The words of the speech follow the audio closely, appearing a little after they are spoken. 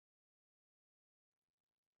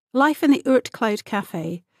Life in the Urt Cloud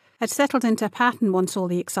Cafe had settled into a pattern once all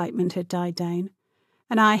the excitement had died down,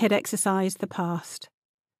 and I had exercised the past.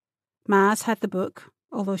 Maz had the book,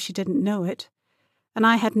 although she didn't know it, and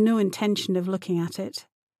I had no intention of looking at it.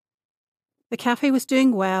 The cafe was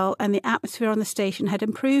doing well, and the atmosphere on the station had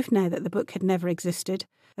improved now that the book had never existed,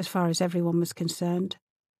 as far as everyone was concerned.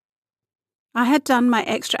 I had done my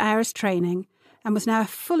extra hours training and was now a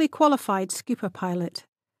fully qualified scooper pilot.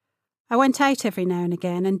 I went out every now and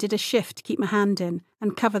again and did a shift to keep my hand in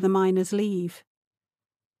and cover the miner's leave.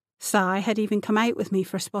 Si had even come out with me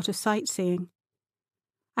for a spot of sightseeing.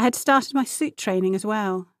 I had started my suit training as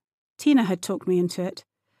well. Tina had talked me into it,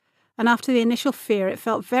 and after the initial fear it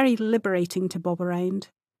felt very liberating to bob around.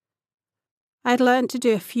 I had learnt to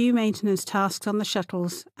do a few maintenance tasks on the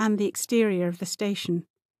shuttles and the exterior of the station.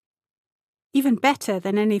 Even better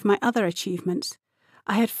than any of my other achievements,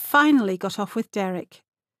 I had finally got off with Derek.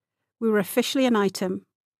 We were officially an item,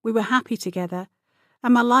 we were happy together,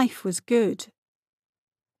 and my life was good.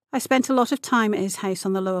 I spent a lot of time at his house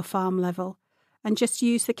on the lower farm level, and just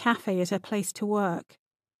used the cafe as a place to work.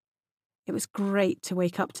 It was great to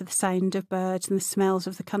wake up to the sound of birds and the smells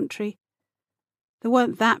of the country. There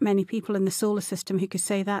weren't that many people in the solar system who could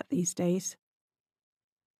say that these days.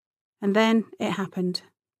 And then it happened.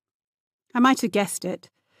 I might have guessed it.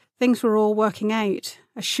 Things were all working out,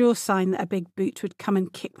 a sure sign that a big boot would come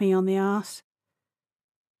and kick me on the arse.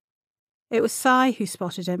 It was Si who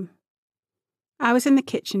spotted him. I was in the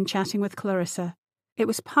kitchen chatting with Clarissa. It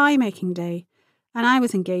was pie-making day, and I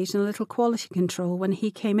was engaged in a little quality control when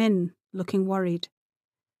he came in, looking worried.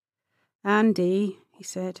 "Andy," he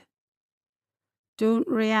said, "don't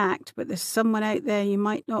react, but there's someone out there you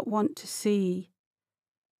might not want to see."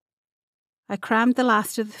 I crammed the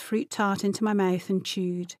last of the fruit tart into my mouth and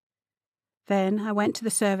chewed. Then I went to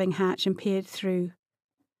the serving hatch and peered through.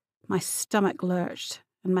 My stomach lurched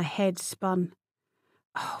and my head spun.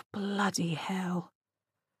 Oh, bloody hell.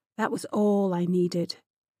 That was all I needed.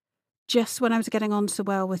 Just when I was getting on so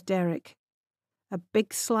well with Derek, a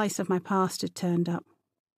big slice of my past had turned up.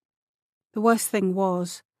 The worst thing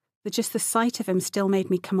was that just the sight of him still made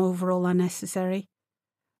me come over all unnecessary.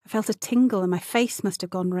 I felt a tingle and my face must have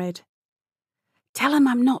gone red. "Tell him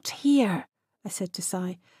I'm not here," I said to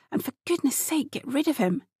Si, "and for goodness sake, get rid of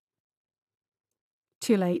him."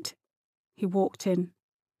 Too late. He walked in.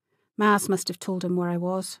 Maz must have told him where I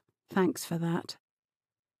was. Thanks for that.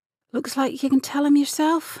 "Looks like you can tell him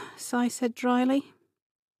yourself," Si said dryly.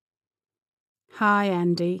 "Hi,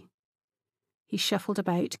 Andy." He shuffled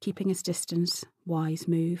about, keeping his distance. Wise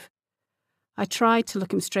move. I tried to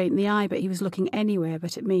look him straight in the eye, but he was looking anywhere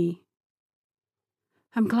but at me.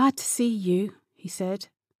 "I'm glad to see you," he said.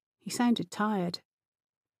 He sounded tired.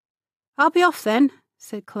 "I'll be off then,"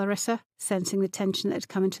 said Clarissa, sensing the tension that had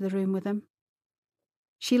come into the room with him.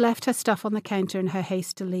 She left her stuff on the counter in her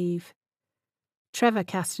haste to leave. Trevor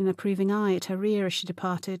cast an approving eye at her rear as she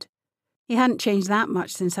departed. He hadn't changed that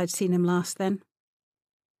much since I'd seen him last then.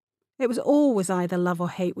 It was always either love or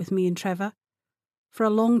hate with me and Trevor. For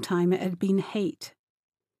a long time it had been hate.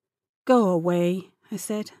 "Go away," I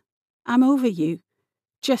said. "I'm over you,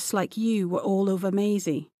 just like you were all over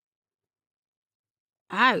Maisie."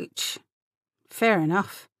 Ouch. Fair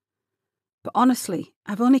enough. But honestly,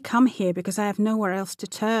 I've only come here because I have nowhere else to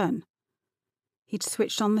turn. He'd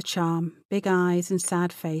switched on the charm, big eyes and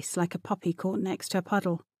sad face like a puppy caught next to a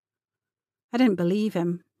puddle. I didn't believe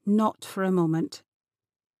him, not for a moment.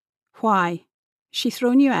 "Why? She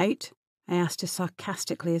thrown you out?" I asked as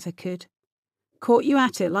sarcastically as I could. "Caught you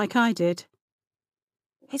at it like I did?"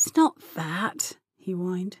 "It's not that," he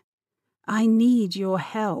whined. "I need your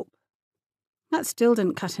help." That still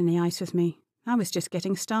didn't cut any ice with me. I was just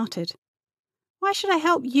getting started. "Why should I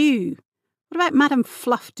help you? What about Madame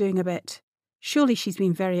Fluff doing a bit? Surely she's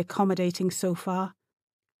been very accommodating so far."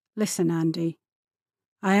 "Listen, Andy.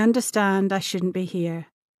 I understand I shouldn't be here.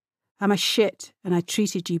 I'm a shit and I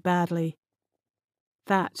treated you badly."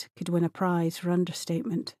 That could win a prize for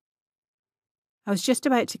understatement. I was just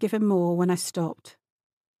about to give him more when I stopped.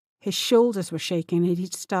 His shoulders were shaking and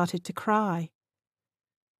he'd started to cry.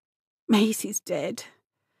 "Maisie's dead.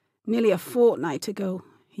 Nearly a fortnight ago,"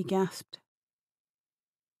 he gasped.